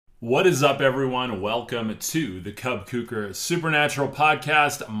What is up, everyone? Welcome to the Kuker Supernatural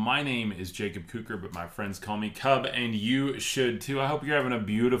Podcast. My name is Jacob Kuker, but my friends call me Cub, and you should too. I hope you're having a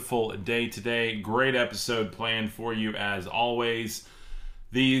beautiful day today. Great episode planned for you as always.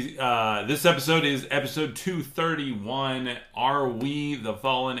 This episode is episode 231. Are we the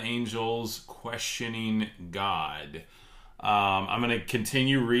fallen angels questioning God? I'm going to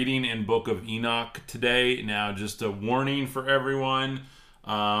continue reading in Book of Enoch today. Now, just a warning for everyone.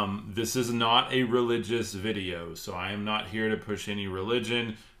 This is not a religious video, so I am not here to push any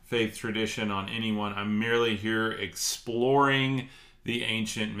religion, faith, tradition on anyone. I'm merely here exploring the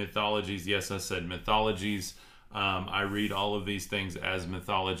ancient mythologies. Yes, I said mythologies. I read all of these things as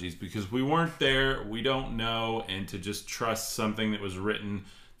mythologies because we weren't there, we don't know, and to just trust something that was written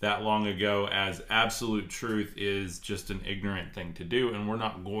that long ago as absolute truth is just an ignorant thing to do, and we're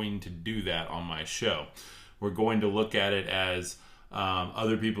not going to do that on my show. We're going to look at it as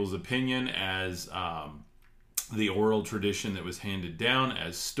other people's opinion, as the oral tradition that was handed down,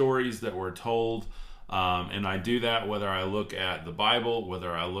 as stories that were told. And I do that whether I look at the Bible,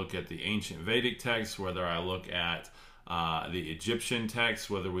 whether I look at the ancient Vedic texts, whether I look at the Egyptian texts,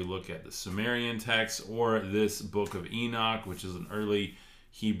 whether we look at the Sumerian texts, or this Book of Enoch, which is an early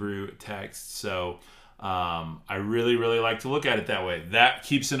Hebrew text. So I really like to look at it that way. That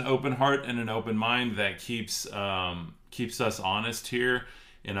keeps an open heart and an open mind. That keeps us honest here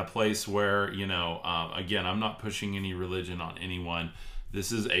in a place where, again, I'm not pushing any religion on anyone.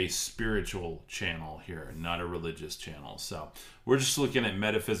 This is a spiritual channel here, not a religious channel. So we're just looking at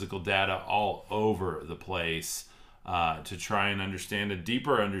metaphysical data all over the place to try and understand a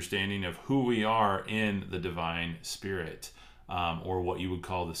deeper understanding of who we are in the divine spirit, or what you would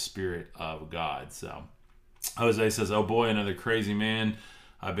call the spirit of God. So Jose says, oh boy, another crazy man.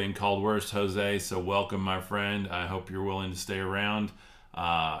 I've been called worst, Jose, so welcome, my friend. I hope you're willing to stay around.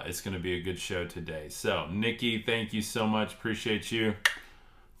 It's going to be a good show today. So, Nikki, thank you so much. Appreciate you.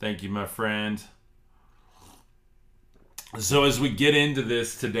 Thank you, my friend. So, as we get into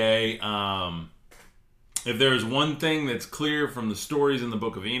this today, if there's one thing that's clear from the stories in the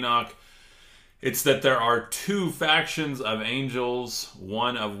Book of Enoch, it's that there are two factions of angels,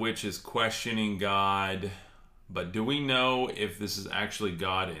 one of which is questioning God. But do we know if this is actually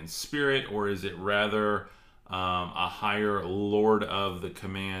God in spirit, or is it rather a higher Lord of the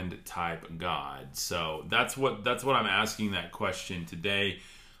Command type God? So that's what I'm asking that question today.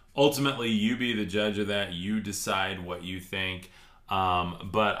 Ultimately, you be the judge of that. You decide what you think.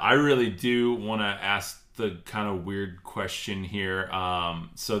 But I really do want to ask the kind of weird question here.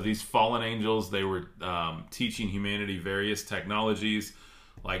 So these fallen angels, they were teaching humanity various technologies,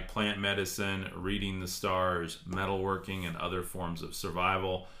 like plant medicine, reading the stars, metalworking, and other forms of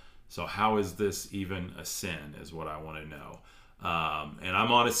survival. So how is this even a sin is what I want to know. And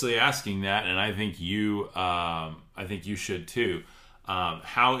I'm honestly asking that, and I think you should too.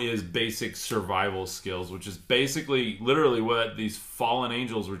 How is basic survival skills, which is basically literally what these fallen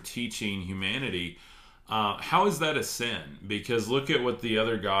angels were teaching humanity, how is that a sin? Because look at what the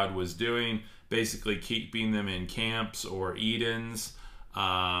other God was doing, basically keeping them in camps or Edens,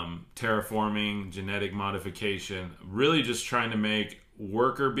 terraforming, genetic modification, really just trying to make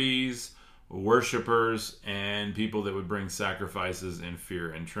worker bees, worshipers, and people that would bring sacrifices in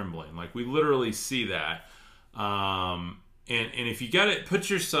fear and trembling. Like, we literally see that. And if you got it, put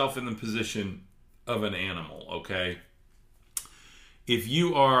yourself in the position of an animal, okay? If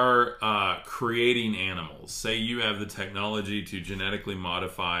you are creating animals, say you have the technology to genetically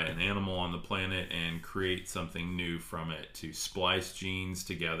modify an animal on the planet and create something new from it, to splice genes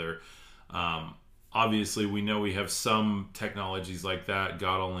together. Obviously, we know we have some technologies like that.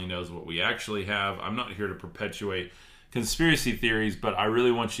 God only knows what we actually have. I'm not here to perpetuate conspiracy theories, but I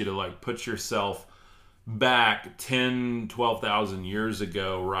really want you to put yourself back 10, 12,000 years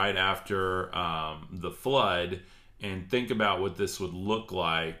ago, right after the flood, and think about what this would look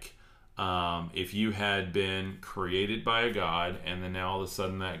like if you had been created by a God, and then now all of a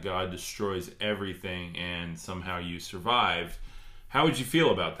sudden that God destroys everything and somehow you survived. How would you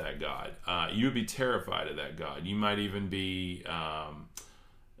feel about that God? You would be terrified of that God. You might even be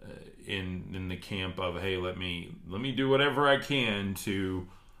in the camp of, hey, let me do whatever I can to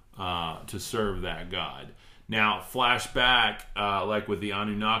serve that God. Now, flashback, like with the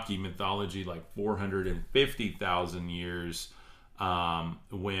Anunnaki mythology, like 450,000 years,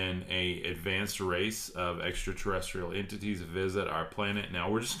 when a advanced race of extraterrestrial entities visit our planet.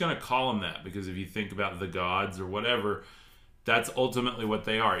 Now, we're just going to call them that because if you think about the gods or whatever, that's ultimately what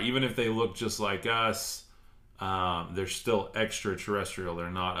they are. Even if they look just like us, they're still extraterrestrial. They're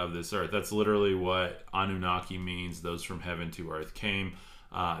not of this earth. That's literally what Anunnaki means. Those from heaven to earth came.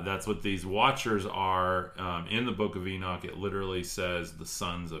 That's what these watchers are. In the book of Enoch, it literally says the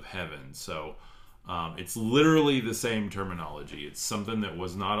sons of heaven. So it's literally the same terminology. It's something that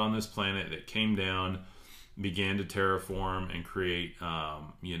was not on this planet that came down, began to terraform and create,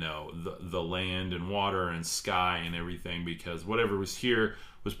 the land and water and sky and everything, because whatever was here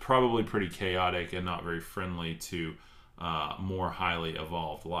was probably pretty chaotic and not very friendly to more highly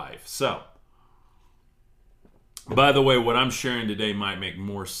evolved life. So, by the way, what I'm sharing today might make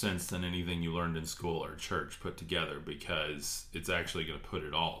more sense than anything you learned in school or church put together, because it's actually going to put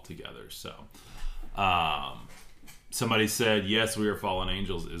it all together. So, somebody said, yes, we are fallen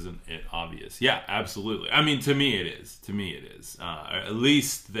angels. Isn't it obvious? Yeah, absolutely. I mean, to me it is. To me it is. At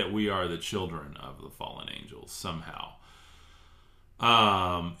least that we are the children of the fallen angels somehow.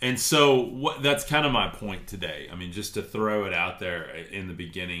 And so that's kind of my point today. I mean, just to throw it out there in the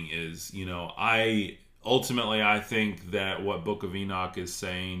beginning is, I think that what Book of Enoch is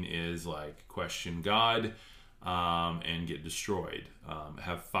saying is like, question God, and get destroyed.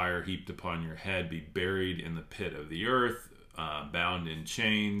 Have fire heaped upon your head, be buried in the pit of the earth, bound in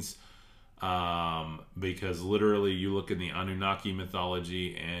chains. Because literally you look in the Anunnaki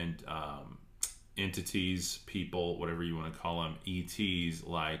mythology and entities, people, whatever you want to call them, ETs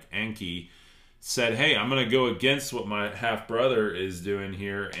like Enki, said, hey, I'm going to go against what my half-brother is doing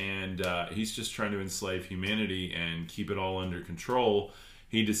here, and he's just trying to enslave humanity and keep it all under control.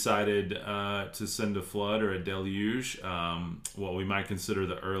 He decided to send a flood or a deluge, what we might consider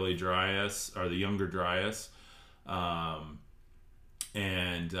the early Dryas or the younger Dryas,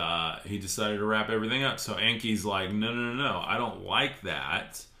 and he decided to wrap everything up. So Enki's like, no, I don't like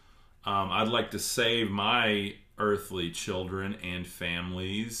that. I'd like to save my earthly children and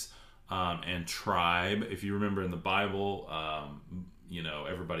families and tribe. If you remember in the Bible,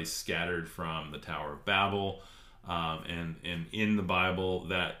 everybody's scattered from the Tower of Babel. And in the Bible,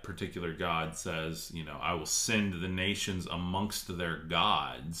 that particular God says, I will send the nations amongst their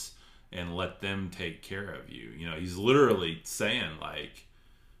gods and let them take care of you. He's literally saying, like,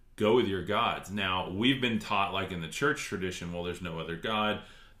 go with your gods. Now, we've been taught, like in the church tradition, well, there's no other God.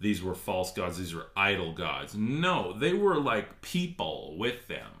 These were false gods. These were idol gods. No, they were like people with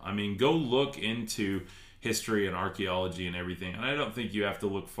them. I mean, go look into history and archaeology and everything. And I don't think you have to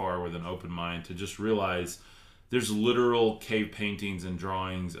look far with an open mind to just realize there's literal cave paintings and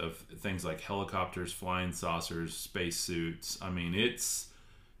drawings of things like helicopters, flying saucers, spacesuits. I mean, it's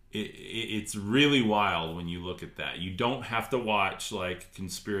really wild when you look at that. You don't have to watch like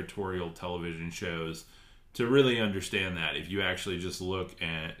conspiratorial television shows to really understand that. If you actually just look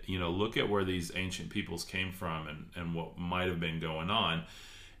at where these ancient peoples came from and what might have been going on.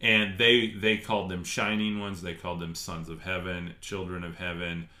 And they called them shining ones. They called them sons of heaven, children of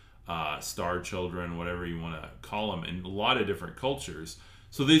heaven, star children, whatever you want to call them, in a lot of different cultures.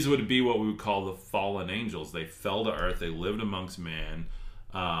 So these would be what we would call the fallen angels. They fell to earth. They lived amongst man.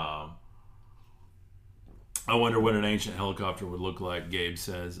 I wonder what an ancient helicopter would look like, Gabe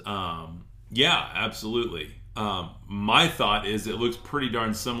says. Yeah, absolutely. My thought is it looks pretty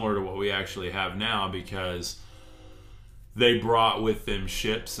darn similar to what we actually have now, because they brought with them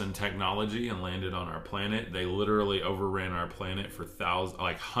ships and technology and landed on our planet. They literally overran our planet for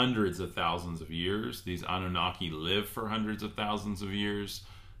hundreds of thousands of years. These Anunnaki live for hundreds of thousands of years.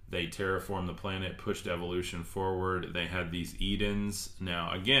 They terraformed the planet, pushed evolution forward. They had these Edens.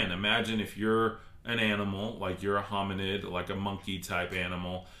 Now, again, imagine if you're an animal, like you're a hominid, like a monkey type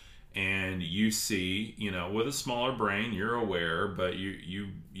animal, and you see, with a smaller brain, you're aware, but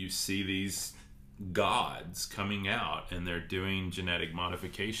you see these gods coming out and they're doing genetic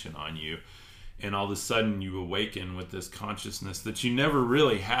modification on you, and all of a sudden you awaken with this consciousness that you never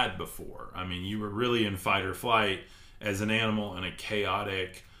really had before. I mean, you were really in fight or flight as an animal in a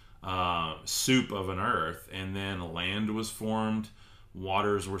chaotic soup of an earth, and then land was formed,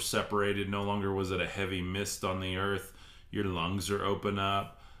 waters were separated, no longer was it a heavy mist on the earth, your lungs are open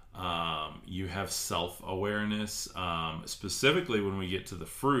up. You have self-awareness, specifically when we get to the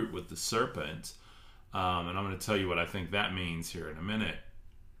fruit with the serpent, and I'm going to tell you what I think that means here in a minute.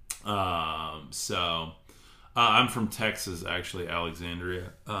 I'm from Texas, actually,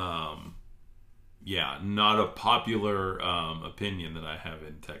 Alexandria. Yeah, not a popular opinion that I have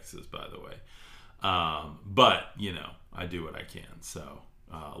in Texas, by the way. But, I do what I can. So,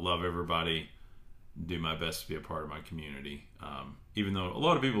 love everybody. Do my best to be a part of my community. Even though a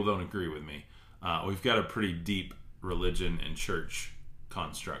lot of people don't agree with me. We've got a pretty deep religion and church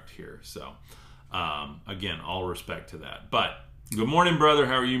construct here. So, again, all respect to that. But, good morning, brother.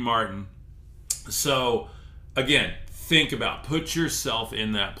 How are you, Martin? So, again, put yourself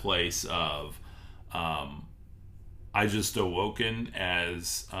in that place of I just awoken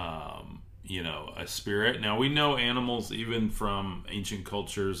as, a spirit. Now, we know animals even from ancient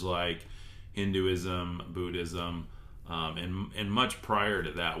cultures like Hinduism, Buddhism, and much prior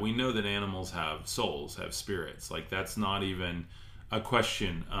to that. We know that animals have souls, have spirits. Like, that's not even a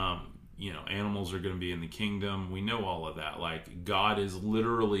question. Animals are going to be in the kingdom. We know all of that. Like, God is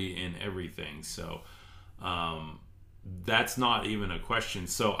literally in everything. So, that's not even a question.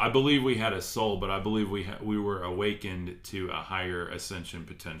 So I believe we had a soul, but I believe we were awakened to a higher ascension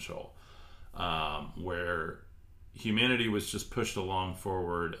potential, where humanity was just pushed along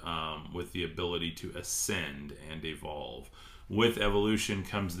forward with the ability to ascend and evolve. With evolution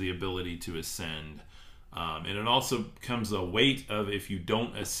comes the ability to ascend. And it also comes a weight of, if you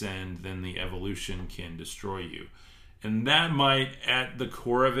don't ascend, then the evolution can destroy you. And that might, at the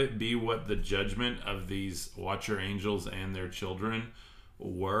core of it, be what the judgment of these Watcher angels and their children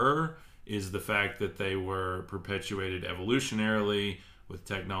were, is the fact that they were perpetuated evolutionarily with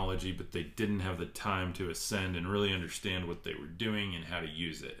technology, but they didn't have the time to ascend and really understand what they were doing and how to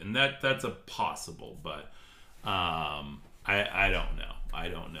use it. And that's a possible, but I don't know. I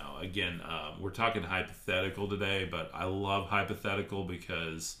don't know. Again, we're talking hypothetical today, but I love hypothetical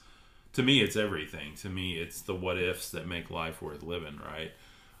because to me, it's everything. To me, it's the what ifs that make life worth living, right?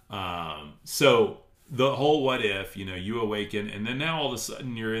 So the whole what if, you awaken, and then now all of a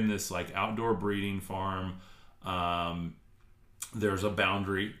sudden you're in this like outdoor breeding farm. There's a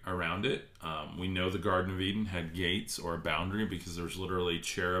boundary around it. We know the Garden of Eden had gates or a boundary because there's literally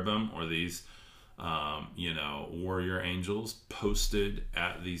cherubim or these, warrior angels posted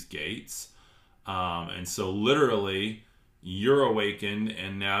at these gates. And so literally, you're awakened,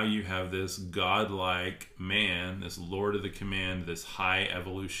 and now you have this godlike man, this Lord of the Command, this high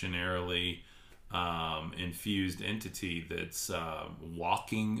evolutionarily infused entity that's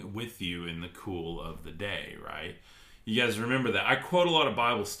walking with you in the cool of the day, right? You guys remember that. I quote a lot of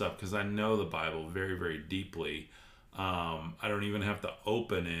Bible stuff because I know the Bible very, very deeply. I don't even have to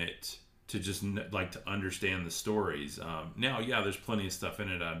open it to just like to understand the stories. Now, yeah, there's plenty of stuff in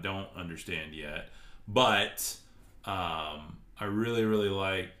it I don't understand yet, but I really, really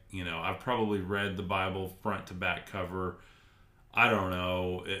like, I've probably read the Bible front to back cover, I don't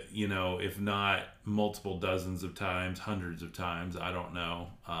know, if not multiple dozens of times, hundreds of times, I don't know.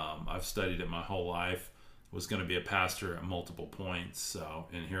 I've studied it my whole life, was going to be a pastor at multiple points, so,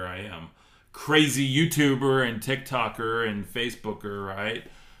 and here I am. Crazy YouTuber and TikToker and Facebooker, right?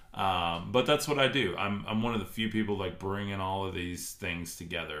 But that's what I do. I'm one of the few people like bringing all of these things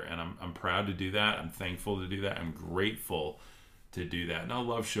together, and I'm proud to do that. I'm thankful to do that. I'm grateful to do that, and I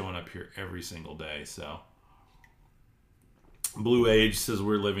love showing up here every single day. So, Blue Age says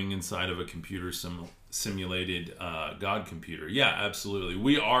we're living inside of a computer simulated God computer. Yeah, absolutely.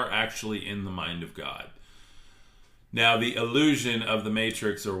 We are actually in the mind of God. Now, the illusion of the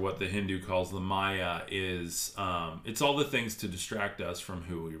Matrix, or what the Hindu calls the Maya, is it's all the things to distract us from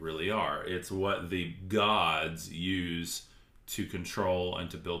who we really are. It's what the gods use to control and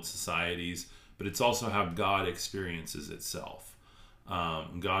to build societies, but it's also how God experiences itself.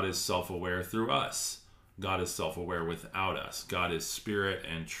 God is self-aware through us. God is self-aware without us. God is spirit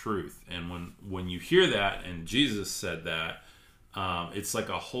and truth. And when you hear that, and Jesus said that, it's like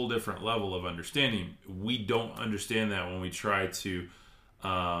a whole different level of understanding. We don't understand that when we try to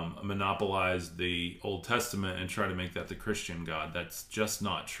monopolize the Old Testament and try to make that the Christian God. That's just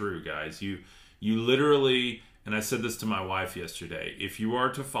not true, guys. You literally, and I said this to my wife yesterday, if you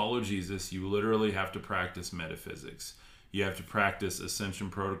are to follow Jesus, you literally have to practice metaphysics. You have to practice ascension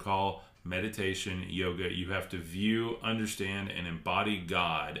protocol, meditation, yoga. You have to view, understand, and embody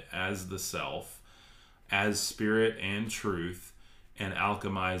God as the self, as spirit and truth, and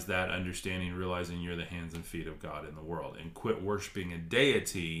alchemize that understanding, realizing you're the hands and feet of God in the world, and quit worshiping a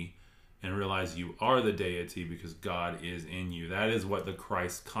deity and realize you are the deity because God is in you. That is what the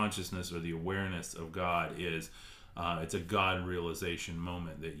Christ consciousness, or the awareness of God, is. It's a God realization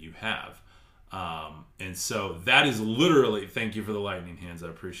moment that you have. And so that is literally, thank you for the lightning hands. I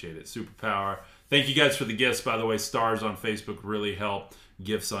appreciate it. Superpower. Thank you guys for the gifts, by the way. Stars on Facebook really help.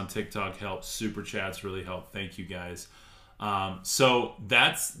 Gifts on TikTok help. Super chats really help. Thank you guys. So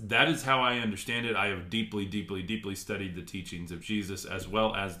that is how I understand it. I have deeply, deeply, deeply studied the teachings of Jesus as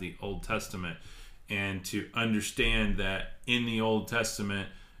well as the Old Testament, and to understand that in the Old Testament,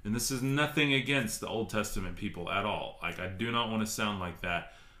 and this is nothing against the Old Testament people at all. Like, I do not want to sound like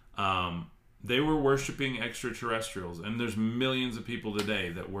that. They were worshiping extraterrestrials, and there's millions of people today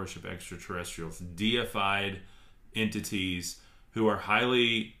that worship extraterrestrials, deified entities who are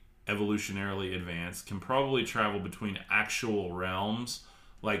highly evolutionarily advanced, can probably travel between actual realms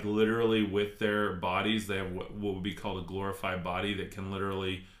like literally with their bodies. They have what would be called a glorified body that can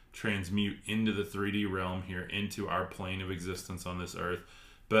literally transmute into the 3D realm here, into our plane of existence on this earth,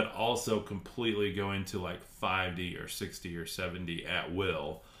 but also completely go into like 5D or 60 or 70 at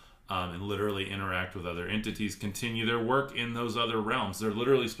will, and literally interact with other entities, continue their work in those other realms. They're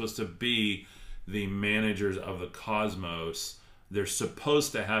literally supposed to be the managers of the cosmos. They're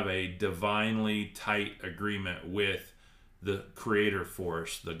supposed to have a divinely tight agreement with the creator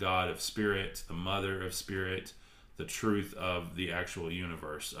force, the God of spirit, the mother of spirit, the truth of the actual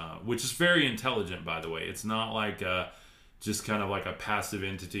universe, which is very intelligent, by the way. It's not like just kind of like a passive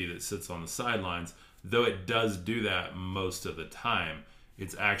entity that sits on the sidelines, though it does do that most of the time.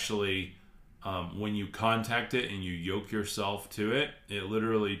 It's actually, when you contact it and you yoke yourself to it, it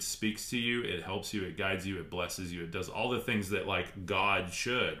literally speaks to you, it helps you, it guides you, it blesses you, it does all the things that like God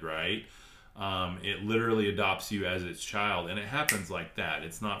should, right? It literally adopts you as its child, and it happens like that.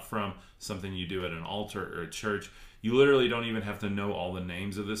 It's not from something you do at an altar or a church. You literally don't even have to know all the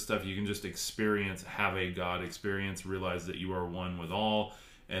names of this stuff. You can just experience, have a God experience, realize that you are one with all,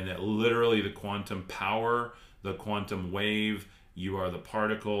 and that literally the quantum power, the quantum wave, you are the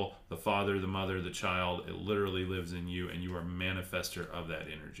particle, the father, the mother, the child. It literally lives in you, and you are a manifester of that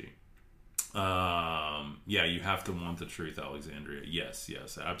energy. Yeah, you have to want the truth, Alexandria. Yes,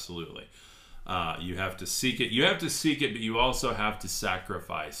 absolutely. You have to seek it. You have to seek it, but you also have to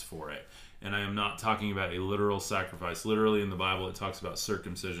sacrifice for it. And I am not talking about a literal sacrifice. Literally in the Bible, it talks about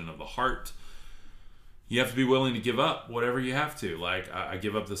circumcision of the heart. You have to be willing to give up whatever you have to. Like, I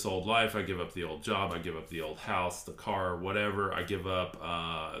give up this old life. I give up the old job. I give up the old house, the car, whatever. I give up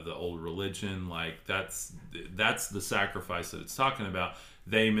the old religion. Like, that's the sacrifice that it's talking about.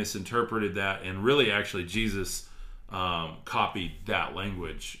 They misinterpreted that. And really, actually, Jesus copied that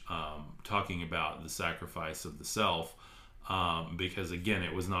language, talking about the sacrifice of the self. Because again,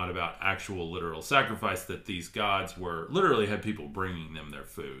 it was not about actual literal sacrifice, that these gods were literally had people bringing them their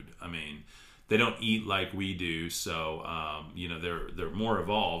food. I mean, they don't eat like we do, so they're more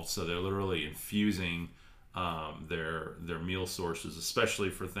evolved, so they're literally infusing their meal sources, especially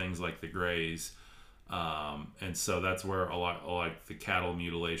for things like the graze, and so that's where a lot like the cattle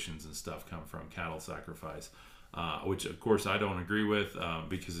mutilations and stuff come from, cattle sacrifice, which of course I don't agree with,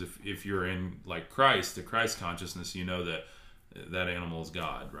 because if you're in like Christ, the Christ consciousness, you know that animal is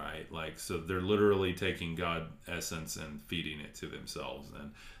God, right? Like, so they're literally taking God essence and feeding it to themselves.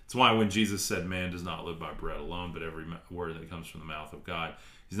 And it's why when Jesus said man does not live by bread alone, but every word that comes from the mouth of God,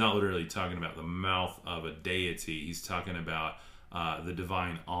 he's not literally talking about the mouth of a deity. He's talking about the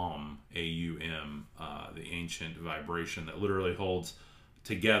divine A-U-M, the ancient vibration that literally holds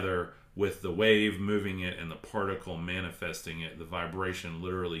together with the wave moving it and the particle manifesting it. The vibration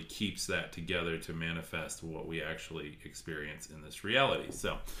literally keeps that together to manifest what we actually experience in this reality.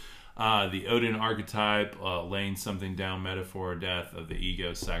 So the Odin archetype, laying something down, metaphor, death of the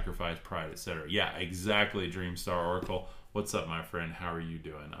ego, sacrifice, pride, etc. Yeah, exactly, Dreamstar Oracle. What's up, my friend? How are you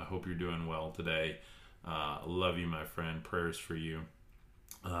doing? I hope you're doing well today. Love you, my friend. Prayers for you.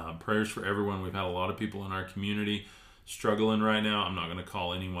 Prayers for everyone. We've had a lot of people in our community struggling right now. I'm not going to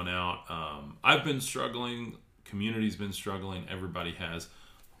call anyone out. I've been struggling. Community's been struggling. Everybody has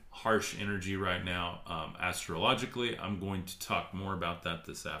harsh energy right now. Astrologically, I'm going to talk more about that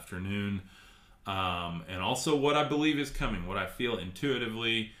this afternoon. And also what I believe is coming, what I feel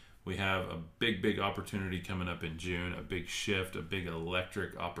intuitively. We have a big opportunity coming up in June, a big shift, a big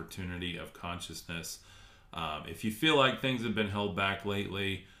electric opportunity of consciousness. If you feel like things have been held back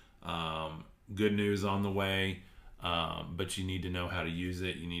lately, good news on the way. But you need to know how to use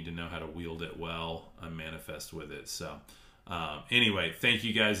it. You need to know how to wield it well and manifest with it. So anyway, thank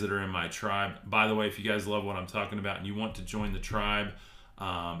you guys that are in my tribe. By the way, if you guys love what I'm talking about and you want to join the tribe,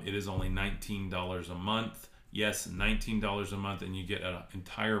 it is only $19 a month. Yes, $19 a month, and you get an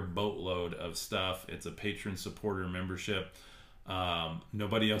entire boatload of stuff. It's a patron supporter membership.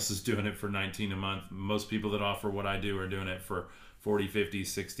 Nobody else is doing it for $19 a month. Most people that offer what I do are doing it for $40, $50,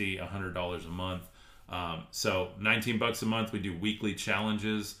 $60, $100 a month. So $19 a month. We do weekly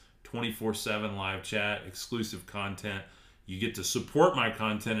challenges, 24/7 live chat, exclusive content. You get to support my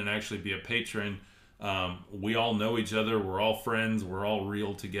content and actually be a patron. We all know each other. We're all friends. We're all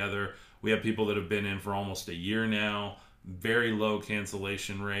real together. We have people that have been in for almost a year now. Very low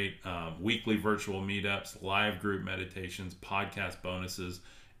cancellation rate. Weekly virtual meetups, live group meditations, podcast bonuses,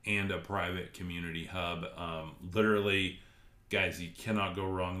 and a private community hub. Literally, guys, you cannot go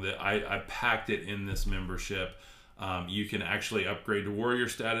wrong. I packed it in this membership. You can actually upgrade to warrior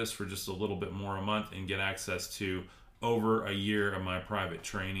status for just a little bit more a month and get access to over a year of my private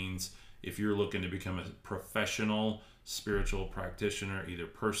trainings. If you're looking to become a professional spiritual practitioner, either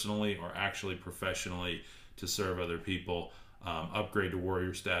personally or actually professionally, to serve other people. Upgrade to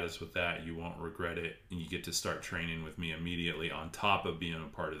warrior status with that. You won't regret it. And you get to start training with me immediately on top of being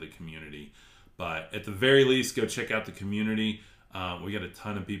a part of the community. But at the very least, go check out the community. We got a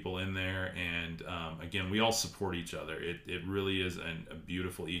ton of people in there. And again, we all support each other. It really is a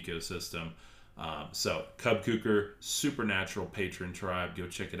beautiful ecosystem. So Cub Kuker, Supernatural Patron Tribe. Go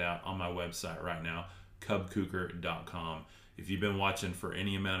check it out on my website right now, cubkuker.com. If you've been watching for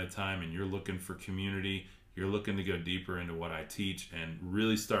any amount of time and you're looking for community, you're looking to go deeper into what I teach and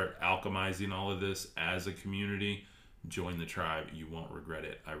really start alchemizing all of this as a community, join the tribe. You won't regret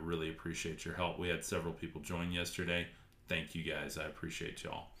it. I really appreciate your help. We had several people join yesterday. Thank you guys. I appreciate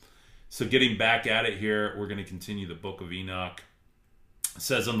y'all. So getting back at it here, we're going to continue the book of Enoch. It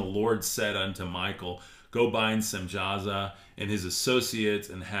says, "And the Lord said unto Michael, Go bind Semjaza and his associates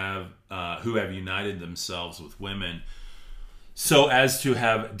and who have united themselves with women, so as to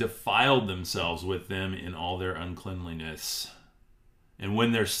have defiled themselves with them in all their uncleanliness. And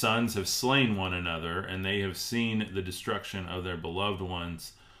when their sons have slain one another, and they have seen the destruction of their beloved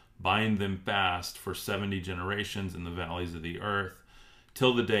ones, bind them fast for 70 generations in the valleys of the earth,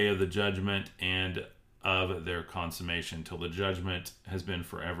 till the day of the judgment and of their consummation," till the judgment has been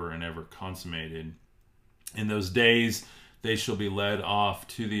forever and ever consummated. "In those days they shall be led off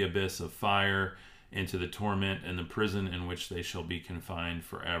to the abyss of fire, and to the torment and the prison in which they shall be confined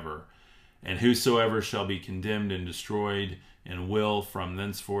forever. And whosoever shall be condemned and destroyed, and will from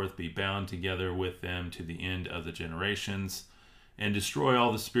thenceforth be bound together with them to the end of the generations, and destroy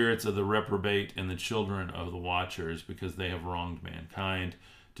all the spirits of the reprobate and the children of the watchers, because they have wronged mankind.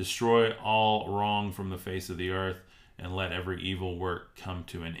 Destroy all wrong from the face of the earth, and let every evil work come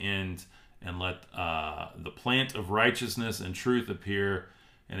to an end, and let the plant of righteousness and truth appear,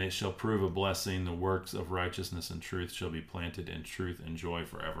 and it shall prove a blessing. The works of righteousness and truth shall be planted in truth and joy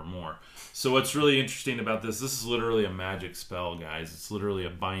forevermore." So what's really interesting about this is literally a magic spell, guys. It's literally a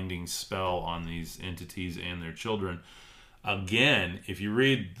binding spell on these entities and their children. Again, if you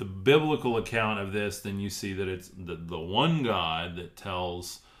read the biblical account of this, then you see that it's the one God that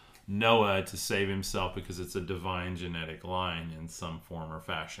tells Noah to save himself because it's a divine genetic line in some form or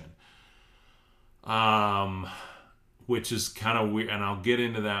fashion. Which is kind of weird, and I'll get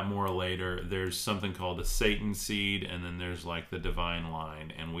into that more later. There's something called the Satan seed, and then there's like the divine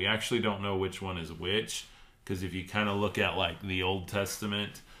line, and we actually don't know which one is which, because if you kind of look at like the Old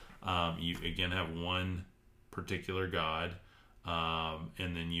Testament, you again have one particular God,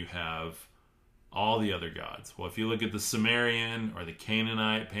 and then you have all the other gods. Well, if you look at the Sumerian or the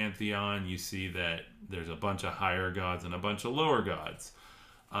Canaanite pantheon, you see that there's a bunch of higher gods and a bunch of lower gods,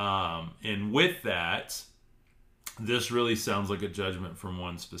 and with that, this really sounds like a judgment from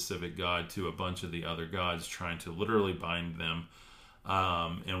one specific God to a bunch of the other gods, trying to literally bind them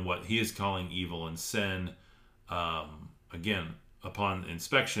in what he is calling evil and sin. Again, upon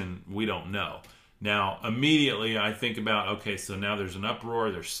inspection, we don't know. Now, immediately I think about, okay, so now there's an uproar.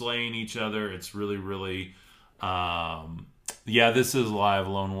 They're slaying each other. It's really, really... yeah, this is live,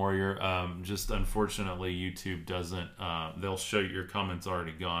 Lone Warrior. Just unfortunately, YouTube doesn't... they'll show you your comment's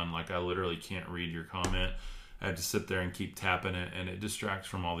already gone. Like, I literally can't read your comment. I have to sit there and keep tapping it, and it distracts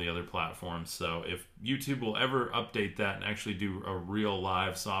from all the other platforms. So if YouTube will ever update that and actually do a real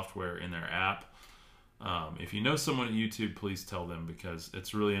live software in their app, if you know someone at YouTube, please tell them, because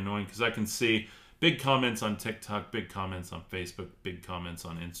it's really annoying. Because I can see big comments on TikTok, big comments on Facebook, big comments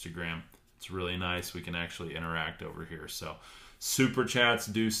on Instagram. It's really nice. We can actually interact over here. So super chats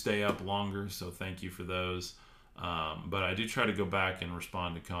do stay up longer, so thank you for those. But I do try to go back and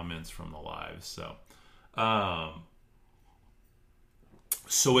respond to comments from the live. So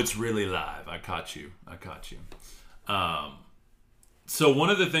it's really live. I caught you. So one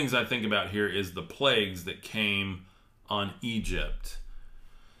of the things I think about here is the plagues that came on Egypt.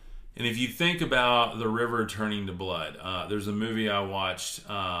 And if you think about the river turning to blood, there's a movie I watched.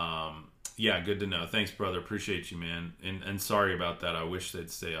 Yeah, good to know. Thanks, brother. Appreciate you, man. And sorry about that. I wish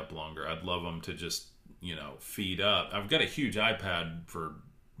they'd stay up longer. I'd love them to just, feed up. I've got a huge iPad for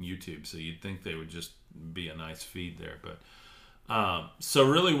YouTube, so you'd think they would just be a nice feed there. But so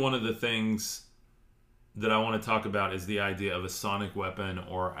really one of the things that I want to talk about is the idea of a sonic weapon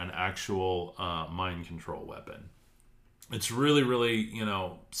or an actual mind control weapon. It's really, really,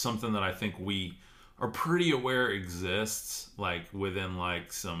 something that I think we are pretty aware exists, like within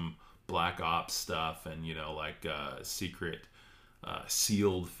like some Black Ops stuff and, secret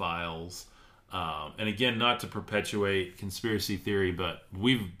sealed files. And again, not to perpetuate conspiracy theory, but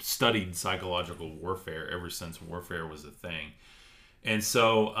we've studied psychological warfare ever since warfare was a thing. And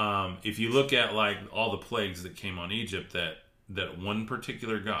so if you look at like all the plagues that came on Egypt, that one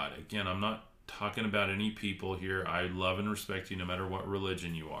particular god, again, I'm not talking about any people here. I love and respect you no matter what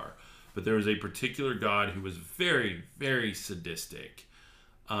religion you are. But there was a particular god who was very, very sadistic,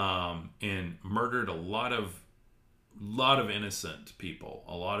 and murdered a lot of innocent people,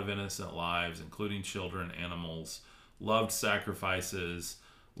 a lot of innocent lives, including children, animals, loved sacrifices,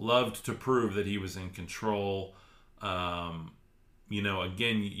 loved to prove that he was in control.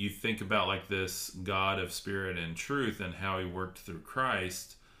 Again, you think about like this God of spirit and truth and how he worked through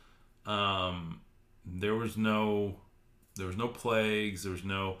Christ. There was no plagues, there was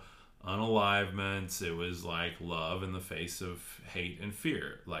no unalivements. It was like love in the face of hate and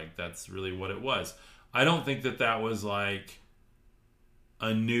fear. Like, that's really what it was. I don't think that was like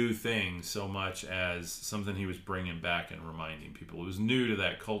a new thing so much as something he was bringing back and reminding people. It was new to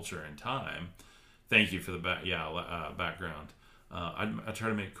that culture and time. Thank you for the background. I try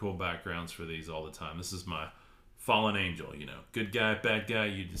to make cool backgrounds for these all the time. This is my fallen angel, good guy, bad guy,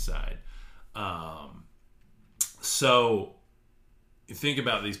 you decide. So think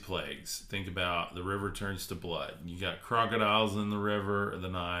about these plagues. Think about the river turns to blood. You got crocodiles in the river, the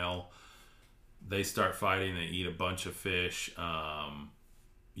Nile. They start fighting. They eat a bunch of fish.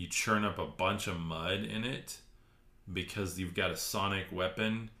 You churn up a bunch of mud in it because you've got a sonic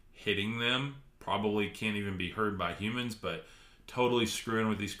weapon hitting them. Probably can't even be heard by humans, but totally screwing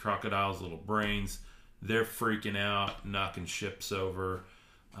with these crocodiles' little brains. They're freaking out, knocking ships over,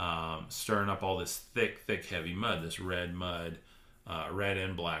 stirring up all this thick, heavy mud, this red mud, red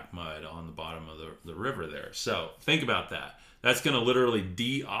and black mud on the bottom of the river there. So think about that. That's going to literally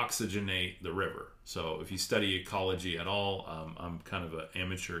deoxygenate the river. So if you study ecology at all, I'm kind of an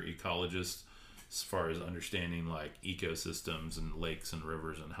amateur ecologist as far as understanding like ecosystems and lakes and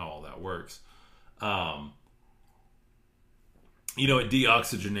rivers and how all that works. It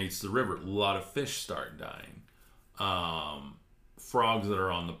deoxygenates the river. A lot of fish start dying. Frogs that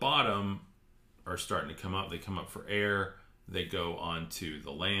are on the bottom are starting to come up. They come up for air. They go onto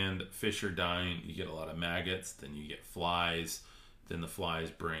the land. Fish are dying. You get a lot of maggots. Then you get flies. Then the flies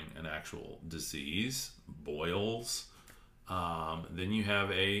bring an actual disease, boils. Then you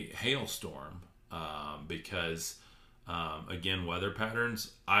have a hailstorm because, again, weather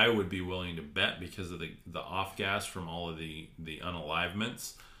patterns. I would be willing to bet because of the off gas from all of the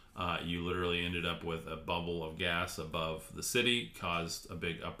unalivements. You literally ended up with a bubble of gas above the city, caused a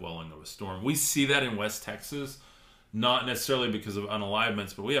big upwelling of a storm. We see that in West Texas. Not necessarily because of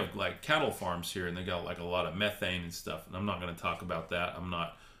unalivements, but we have like cattle farms here and they got like a lot of methane and stuff. And I'm not going to talk about that. I'm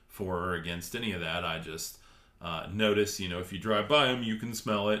not for or against any of that. I just notice, if you drive by them, you can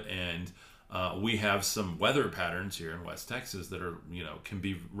smell it. And we have some weather patterns here in West Texas that are, can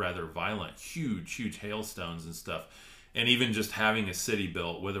be rather violent, huge hailstones and stuff. And even just having a city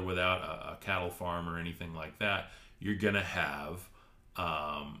built with or without a cattle farm or anything like that, you're going to have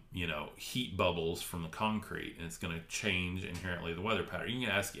heat bubbles from the concrete, and it's going to change inherently the weather pattern. You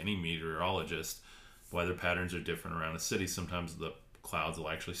can ask any meteorologist. Weather patterns are different around a city. Sometimes the clouds will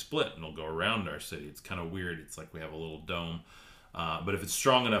actually split and it'll go around our city. It's kind of weird. It's like we have a little dome, but if it's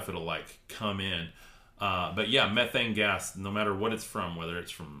strong enough, it'll like come in. But yeah, methane gas, no matter what it's from, whether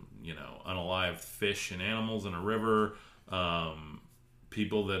it's from unalived fish and animals in a river,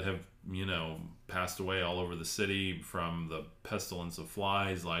 people that have passed away all over the city from the pestilence of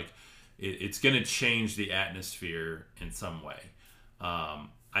flies, like it's going to change the atmosphere in some way.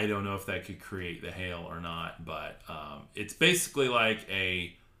 I don't know if that could create the hail or not, but it's basically like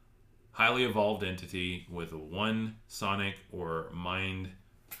a highly evolved entity with one sonic or mind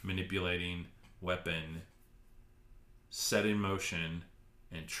manipulating weapon set in motion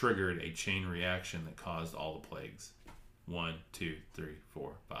and triggered a chain reaction that caused all the plagues. 1, 2, 3,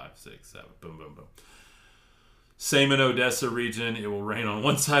 4, 5, 6, 7. Boom, boom, boom. Same in Odessa region. It will rain on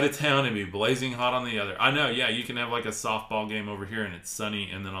one side of town and be blazing hot on the other. I know, yeah, you can have like a softball game over here and it's sunny,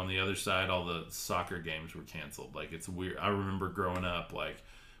 and then on the other side, all the soccer games were canceled. Like, it's weird. I remember growing up, like,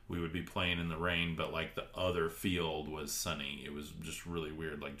 we would be playing in the rain, but like the other field was sunny. It was just really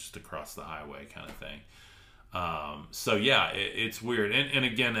weird, like just across the highway kind of thing. So yeah, it's weird. And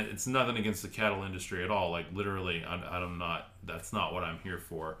again, it's nothing against the cattle industry at all. Like literally, I'm not, that's not what I'm here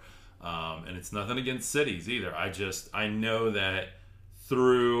for. And it's nothing against cities either. I know that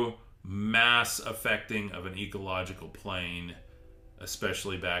through mass affecting of an ecological plane,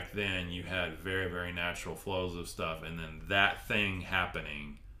 especially back then, you had very, very natural flows of stuff. And then that thing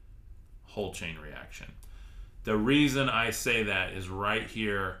happening, whole chain reaction. The reason I say that is right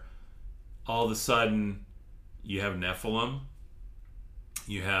here, all of a sudden, you have Nephilim.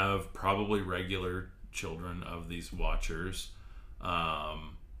 You have probably regular children of these watchers.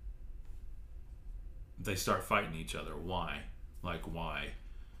 they start fighting each other. Why? Like, why?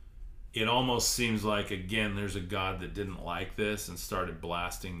 It almost seems like, again, there's a God that didn't like this and started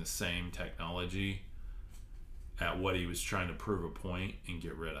blasting the same technology at what he was trying to prove a point and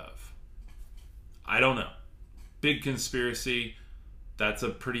get rid of. I don't know. Big conspiracy. That's a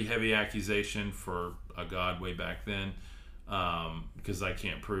pretty heavy accusation for a God way back then, because I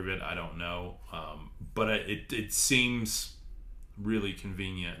can't prove it. I don't know. But it seems really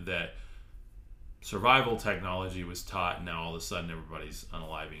convenient that survival technology was taught, and now all of a sudden everybody's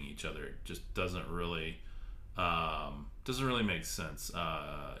unaliving each other. It just doesn't really make sense.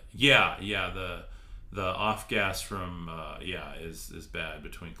 The off gas from is bad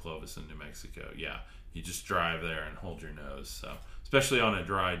between Clovis and New Mexico. Yeah, you just drive there and hold your nose. So especially on a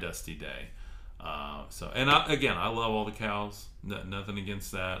dry, dusty day. I love all the cows. Nothing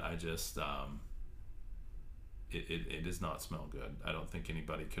against that. I just it does not smell good. I don't think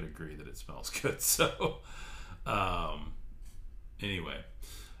anybody could agree that it smells good. So anyway,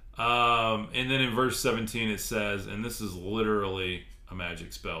 and then in verse 17 it says, and this is literally a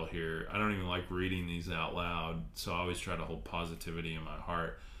magic spell here. I don't even like reading these out loud, so I always try to hold positivity in my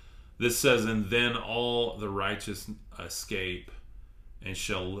heart. This says, and then all the righteous escape and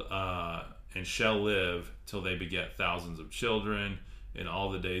shall live till they beget thousands of children. In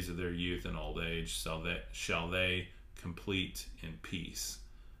all the days of their youth and old age shall they complete in peace.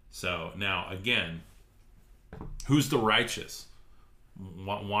 So now again, who's the righteous?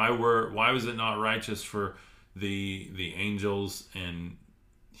 Why was it not righteous for the angels and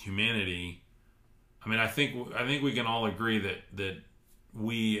humanity? I mean, I think we can all agree that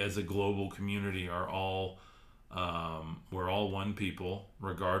we as a global community are all we're all one people,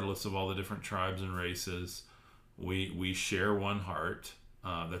 regardless of all the different tribes and races. We share one heart.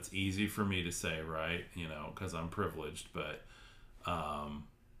 That's easy for me to say, right? You know, because I'm privileged. But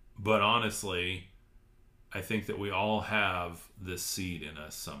honestly, I think that we all have this seed in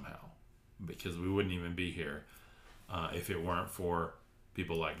us somehow, because we wouldn't even be here if it weren't for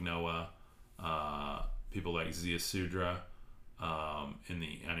people like Noah, people like Ziusudra in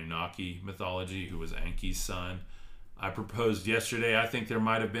the Anunnaki mythology, who was Enki's son. I proposed yesterday, I think there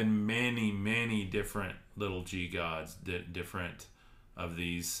might have been many, many different little G gods, different of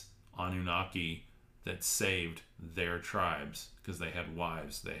these Anunnaki that saved their tribes because they had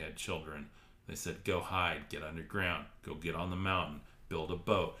wives, they had children. They said, go hide, get underground, go get on the mountain, build a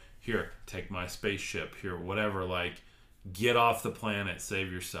boat. Here, take my spaceship. Here, whatever, like, get off the planet,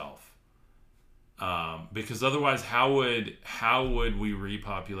 save yourself. Because otherwise, how would we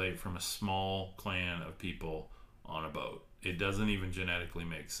repopulate from a small clan of people on a boat? It doesn't even genetically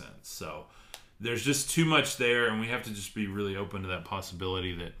make sense. So there's just too much there, and we have to just be really open to that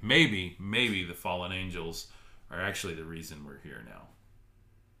possibility that maybe the fallen angels are actually the reason we're here now,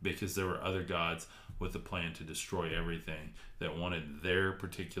 because there were other gods with a plan to destroy everything that wanted their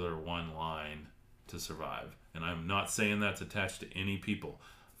particular one line to survive. And I'm not saying that's attached to any people.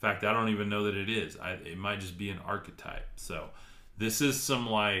 In fact, I don't even know that it is. It might just be an archetype. So this is some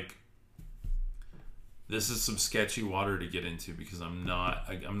sketchy water to get into, because I'm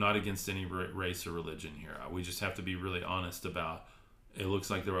not against any race or religion here. We just have to be really honest about, it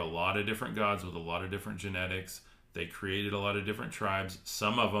looks like there were a lot of different gods with a lot of different genetics. They created a lot of different tribes.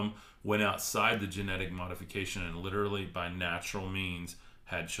 Some of them went outside the genetic modification and literally by natural means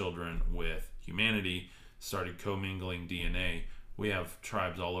had children with humanity, started commingling DNA. We have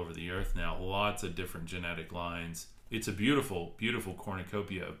tribes all over the earth now, lots of different genetic lines. It's a beautiful, beautiful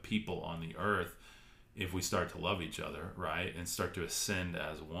cornucopia of people on the earth if we start to love each other, right? And start to ascend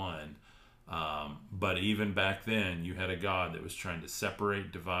as one. But even back then, you had a God that was trying to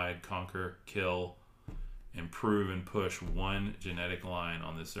separate, divide, conquer, kill, improve and push one genetic line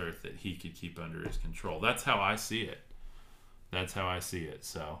on this earth that he could keep under his control. That's how I see it.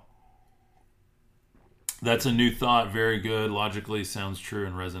 So that's a new thought. Very good. Logically sounds true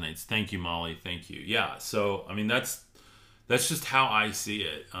and resonates. Thank you, Molly. Thank you. Yeah. So, I mean, that's just how I see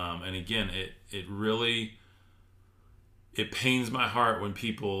it. And again, it really pains my heart when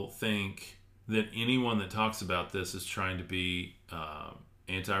people think that anyone that talks about this is trying to be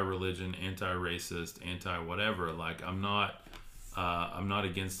anti-religion, anti-racist, anti-whatever. Like, I'm not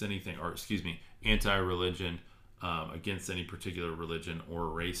against anything, or excuse me, anti-religion, against any particular religion or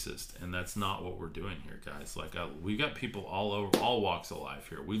racist. And that's not what we're doing here, guys. Like, we got people all over, all walks of life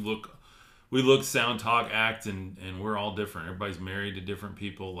here. We look, sound, talk, act, and we're all different. Everybody's married to different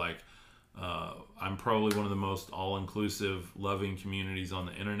people. Like, I'm probably one of the most all-inclusive, loving communities on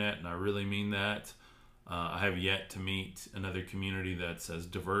the internet, and I really mean that. I have yet to meet another community that's as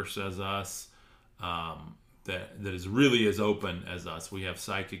diverse as us. that is really as open as us. We have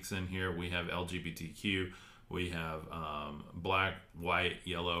psychics in here. We have LGBTQ. We have black, white,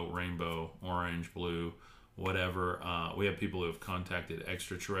 yellow, rainbow, orange, blue, whatever. We have people who have contacted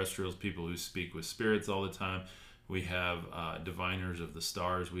extraterrestrials, people who speak with spirits all the time. We have diviners of the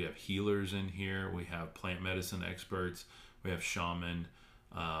stars. We have healers in here. We have plant medicine experts. We have shaman.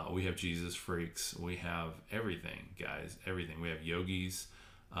 We have Jesus freaks. We have everything, guys. Everything. We have yogis.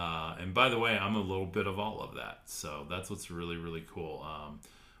 And by the way, I'm a little bit of all of that. So that's what's really, really cool.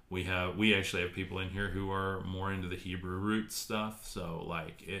 We actually have people in here who are more into the Hebrew root stuff. So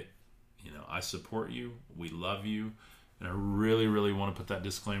like I support you. We love you. And I really, really want to put that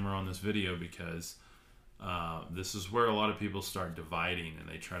disclaimer on this video because this is where a lot of people start dividing and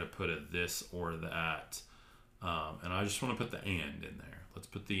they try to put a this or that. And I just want to put the and in there. Let's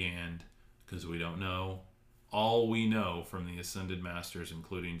put the and because we don't know. All we know from the ascended masters,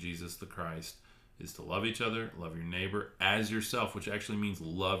 including Jesus the Christ, is to love each other, love your neighbor as yourself, which actually means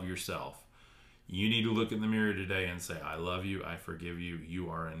love yourself. You need to look in the mirror today and say, I love you, I forgive you, you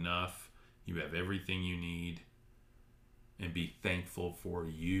are enough, you have everything you need, and be thankful for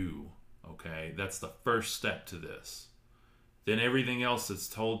you, okay? That's the first step to this. Then everything else that's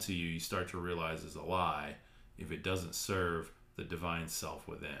told to you, you start to realize is a lie if it doesn't serve the divine self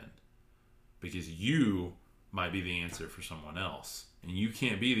within. Because you might be the answer for someone else. And you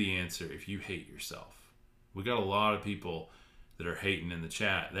can't be the answer if you hate yourself. We got a lot of people that are hating in the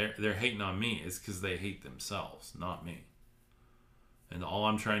chat. They're hating on me. It's because they hate themselves, not me. And all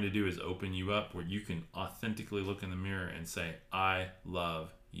I'm trying to do is open you up where you can authentically look in the mirror and say, I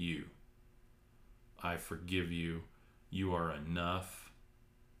love you. I forgive you. You are enough.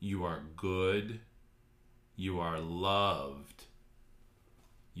 You are good. You are loved.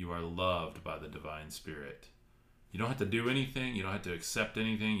 You are loved by the divine spirit. You don't have to do anything. You don't have to accept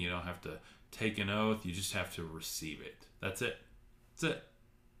anything. You don't have to take an oath. You just have to receive it. That's it. That's it.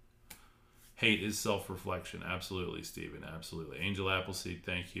 Hate is self-reflection. Absolutely, Stephen. Absolutely. Angel Appleseed,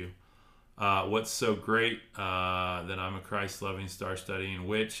 thank you. What's so great that I'm a Christ-loving star-studying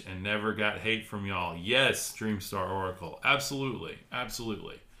witch and never got hate from y'all? Yes, Dreamstar Oracle. Absolutely.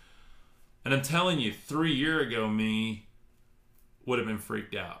 Absolutely. And I'm telling you, 3 years ago, me would have been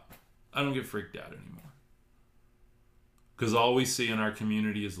freaked out. I don't get freaked out anymore. Because all we see in our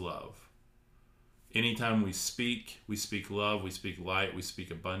community is love. Anytime we speak love, we speak light, we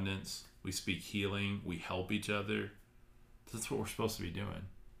speak abundance, we speak healing, we help each other. That's what we're supposed to be doing.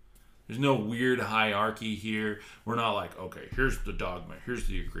 There's no weird hierarchy here. We're not like, okay, here's the dogma, here's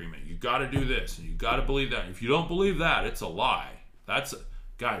the agreement. You got to do this, and you got to believe that. If you don't believe that, it's a lie.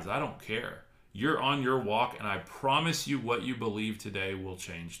 Guys, I don't care. You're on your walk, and I promise you what you believe today will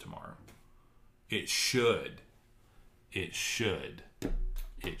change tomorrow. It should. It should.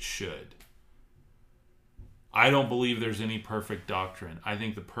 It should. I don't believe there's any perfect doctrine. I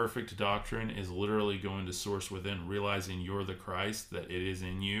think the perfect doctrine is literally going to source within, realizing you're the Christ, that it is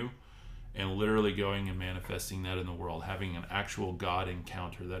in you, and literally going and manifesting that in the world, having an actual God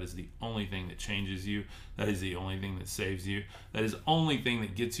encounter. That is the only thing that changes you. That is the only thing that saves you. That is the only thing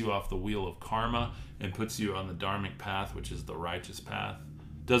that gets you off the wheel of karma and puts you on the dharmic path, which is the righteous path.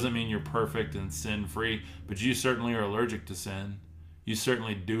 Doesn't mean you're perfect and sin-free, but you certainly are allergic to sin. You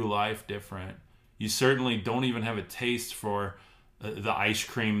certainly do life different. You certainly don't even have a taste for the ice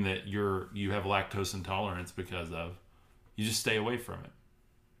cream that you have lactose intolerance because of. You just stay away from it.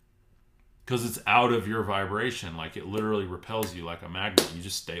 Because it's out of your vibration. Like it literally repels you like a magnet. You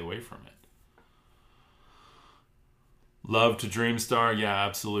just stay away from it. Love to Dreamstar. Yeah,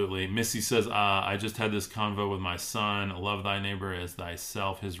 absolutely. Missy says, I just had this convo with my son. Love thy neighbor as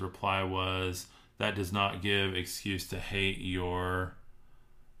thyself. His reply was, that does not give excuse to hate your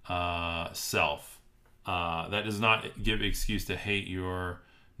self. That does not give excuse to hate your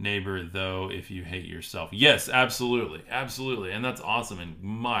neighbor, though, if you hate yourself. Yes, absolutely. Absolutely. And that's awesome. And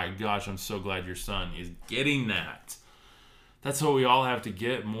my gosh, I'm so glad your son is getting that. That's what we all have to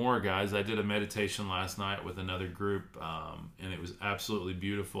get more, guys. I did a meditation last night with another group, and it was absolutely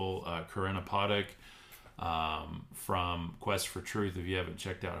beautiful. Corinna Poddick from Quest for Truth. If you haven't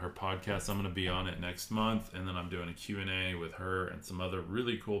checked out her podcast, I'm going to be on it next month, and then I'm doing a Q&A with her and some other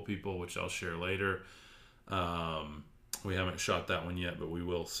really cool people, which I'll share later. We haven't shot that one yet, but we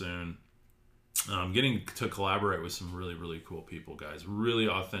will soon. I'm getting to collaborate with some really, really cool people, guys. Really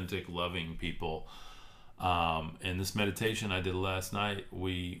authentic, loving people. And this meditation I did last night,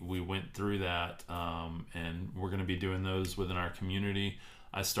 we went through that, and we're going to be doing those within our community.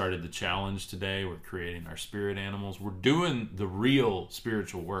 I started the challenge today. We're creating our spirit animals. We're doing the real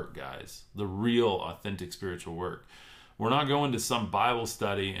spiritual work, guys. The real authentic spiritual work. We're not going to some Bible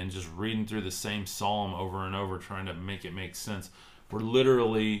study and just reading through the same psalm over and over trying to make it make sense. We're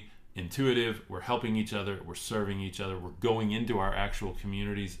literally intuitive. We're helping each other. We're serving each other. We're going into our actual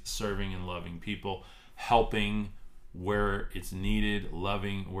communities, serving and loving people, helping where it's needed,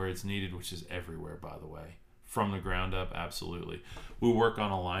 loving where it's needed, which is everywhere, by the way. From the ground up, absolutely. We work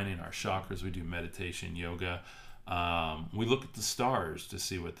on aligning our chakras. We do meditation, yoga. We look at the stars to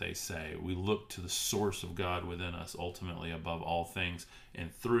see what they say. We look to the source of God within us, ultimately above all things,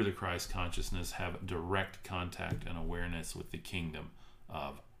 and through the Christ consciousness have direct contact and awareness with the kingdom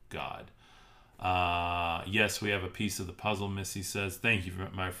of God. Yes, we have a piece of the puzzle, Missy says. Thank you,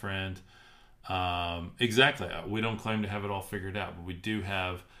 my friend. Exactly. We don't claim to have it all figured out, but we do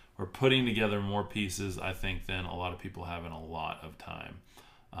have... We're putting together more pieces, I think, than a lot of people have in a lot of time,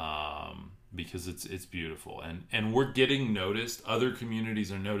 because it's beautiful, and we're getting noticed. Other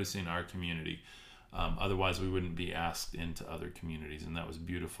communities are noticing our community. Otherwise, we wouldn't be asked into other communities, and that was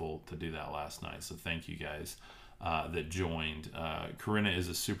beautiful to do that last night. So thank you guys that joined. Corinna is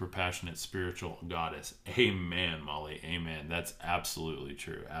a super passionate spiritual goddess. Amen, Molly. Amen. That's absolutely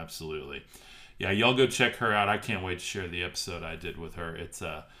true. Absolutely. Yeah, y'all go check her out. I can't wait to share the episode I did with her. It's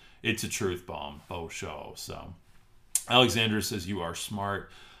a truth bomb, faux show. So, Alexandra says you are smart.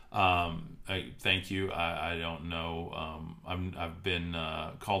 Thank you. I don't know. I've been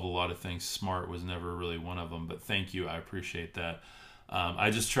called a lot of things. Smart was never really one of them. But thank you. I appreciate that. I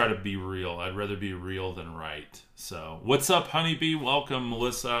just try to be real. I'd rather be real than right. So, what's up, Honeybee? Welcome,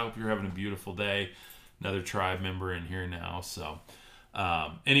 Melissa. I hope you're having a beautiful day. Another tribe member in here now. So.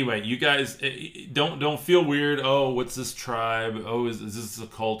 Anyway, you guys don't feel weird. Oh, what's this tribe? Oh, is this a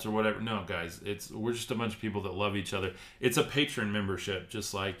cult or whatever? No, guys, we're just a bunch of people that love each other. It's a patron membership,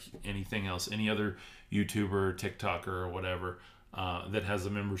 just like anything else, any other YouTuber, TikToker, or whatever that has a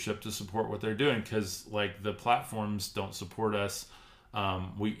membership to support what they're doing. Because like the platforms don't support us.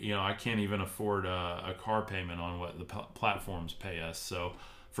 I can't even afford a car payment on what the platforms pay us. So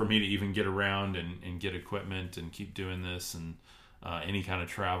for me to even get around and get equipment and keep doing this and any kind of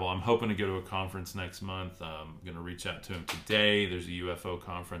travel. I'm hoping to go to a conference next month. I'm going to reach out to him today. There's a UFO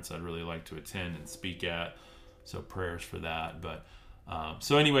conference I'd really like to attend and speak at. So prayers for that. But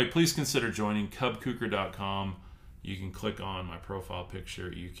so anyway, please consider joining cubkuker.com. You can click on my profile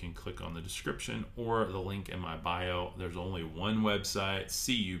picture. You can click on the description or the link in my bio. There's only one website,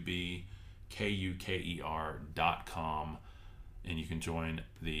 cubkuker.com. And you can join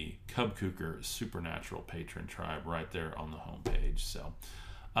the Cub Kuker Supernatural Patron Tribe right there on the homepage. So,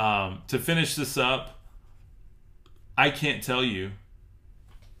 to finish this up, I can't tell you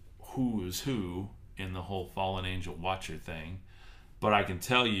who is who in the whole fallen angel watcher thing, but I can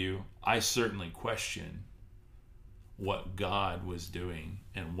tell you I certainly question what God was doing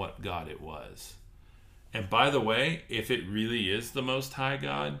and what God it was. And by the way, if it really is the Most High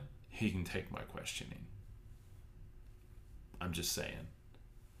God, He can take my questioning. I'm just saying.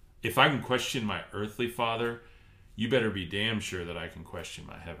 If I can question my earthly father, you better be damn sure that I can question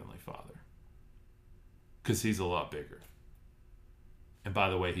my heavenly father. Because he's a lot bigger. And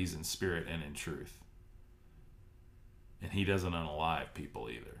by the way, he's in spirit and in truth. And he doesn't unalive people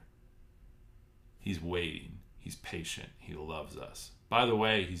either. He's waiting. He's patient. He loves us. By the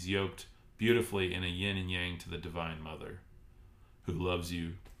way, he's yoked beautifully in a yin and yang to the Divine Mother, who loves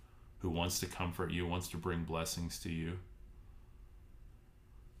you, who wants to comfort you, wants to bring blessings to you.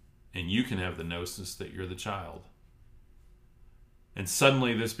 And you can have the gnosis that you're the child. And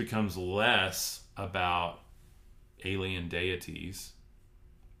suddenly this becomes less about alien deities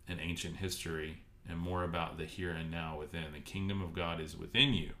and ancient history and more about the here and now within. The kingdom of God is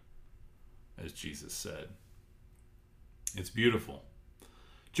within you, as Jesus said. It's beautiful.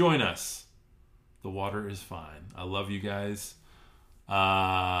 Join us. The water is fine. I love you guys.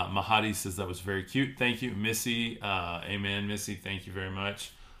 Mahadi says that was very cute. Thank you. Missy. Amen, Missy. Thank you very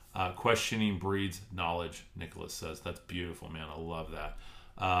much. Questioning breeds knowledge, Nicholas says. That's beautiful, man. I love that.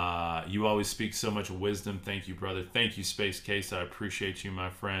 You always speak so much wisdom. Thank you, brother. Thank you, Space Case. I appreciate you, my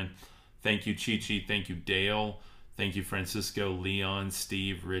friend. Thank you, Chi-Chi. Thank you, Dale. Thank you, Francisco, Leon,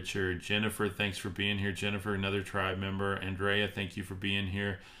 Steve, Richard, Jennifer. Thanks for being here, Jennifer, another tribe member. Andrea, thank you for being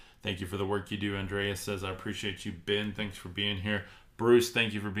here. Thank you for the work you do. Andrea says, I appreciate you. Ben, thanks for being here. Bruce,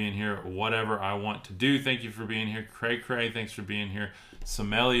 thank you for being here. Whatever I want to do, thank you for being here. Cray, thanks for being here.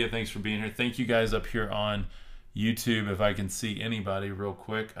 Somalia, thanks for being here. Thank you guys up here on YouTube. If I can see anybody real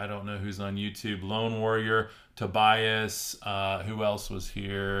quick. I don't know who's on YouTube. Lone Warrior, Tobias, who else was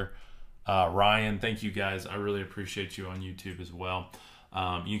here? Ryan, thank you guys. I really appreciate you on YouTube as well.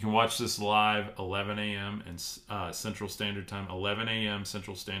 You can watch this live 11 a.m. and Central Standard Time, 11 a.m.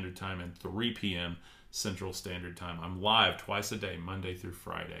 Central Standard Time, and 3 p.m. Central Standard Time. I'm live twice a day, Monday through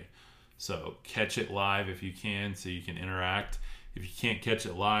Friday. So catch it live if you can, so you can interact. If you can't catch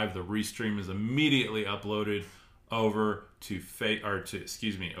it live, the restream is immediately uploaded over to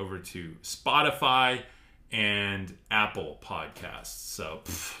Spotify and Apple Podcasts.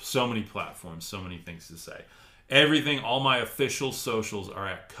 So many platforms, so many things to say. Everything, all my official socials are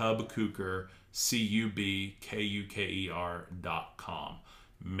at Cub Kuker, CUBKUKER.com.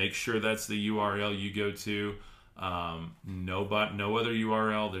 Make sure that's the URL you go to. No other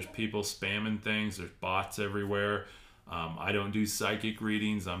URL. There's people spamming things. There's bots everywhere. I don't do psychic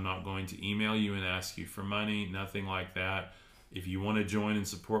readings. I'm not going to email you and ask you for money. Nothing like that. If you want to join and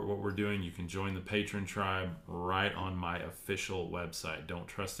support what we're doing, you can join the Patron Tribe right on my official website. Don't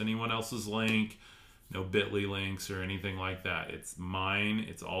trust anyone else's link. No bit.ly links or anything like that. It's mine.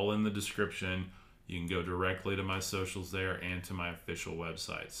 It's all in the description. You can go directly to my socials there and to my official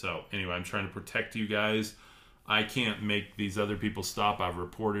website. So anyway, I'm trying to protect you guys. I can't make these other people stop. I've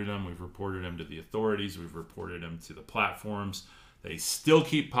reported them. We've reported them to the authorities. We've reported them to the platforms. They still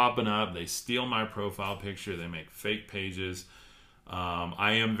keep popping up. They steal my profile picture. They make fake pages.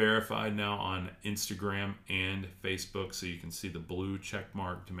 I am verified now on Instagram and Facebook, so you can see the blue check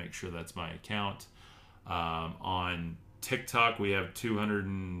mark to make sure that's my account. On TikTok, we have 200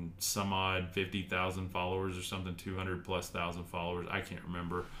 and some odd 50,000 followers or something, 200 plus thousand followers. I can't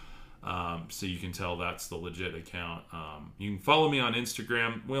remember. So you can tell that's the legit account. You can follow me on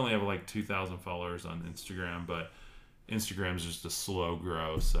Instagram. We only have like 2,000 followers on Instagram, but Instagram is just a slow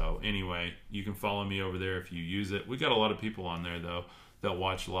grow. So anyway, you can follow me over there if you use it. We got a lot of people on there though that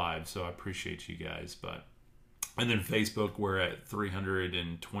watch live, so I appreciate you guys. And then Facebook, we're at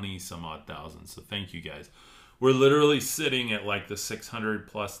 320 some odd thousand. So thank you guys. We're literally sitting at like the 600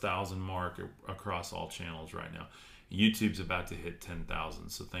 plus thousand mark across all channels right now. YouTube's about to hit 10,000,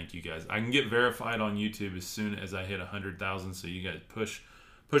 so thank you guys. I can get verified on YouTube as soon as I hit 100,000, so you guys push.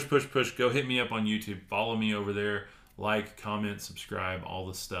 Go hit me up on YouTube. Follow me over there. Like, comment, subscribe, all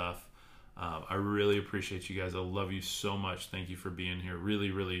the stuff. I really appreciate you guys. I love you so much. Thank you for being here.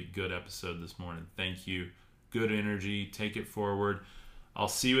 Really, really good episode this morning. Thank you. Good energy. Take it forward. I'll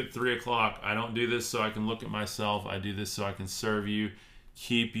see you at 3 o'clock. I don't do this so I can look at myself. I do this so I can serve you,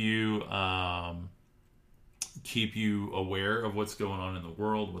 keep you aware of what's going on in the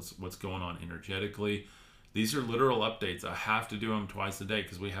world, what's going on energetically. These are literal updates. I have to do them twice a day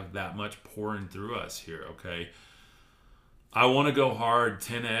because we have that much pouring through us here, okay? I want to go hard,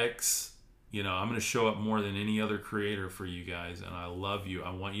 10x. I'm going to show up more than any other creator for you guys, and I love you.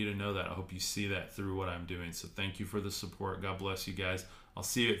 I want you to know that. I hope you see that through what I'm doing. So thank you for the support. God bless you guys. I'll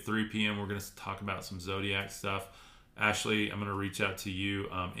see you at 3 p.m. We're going to talk about some Zodiac stuff. Ashley, I'm going to reach out to you.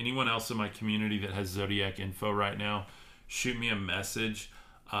 Anyone else in my community that has Zodiac info right now, shoot me a message.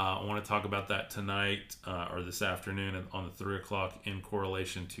 I want to talk about that tonight or this afternoon on the 3 o'clock in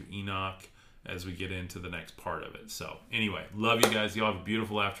correlation to Enoch as we get into the next part of it. So anyway, love you guys. Y'all have a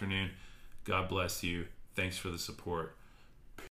beautiful afternoon. God bless you. Thanks for the support.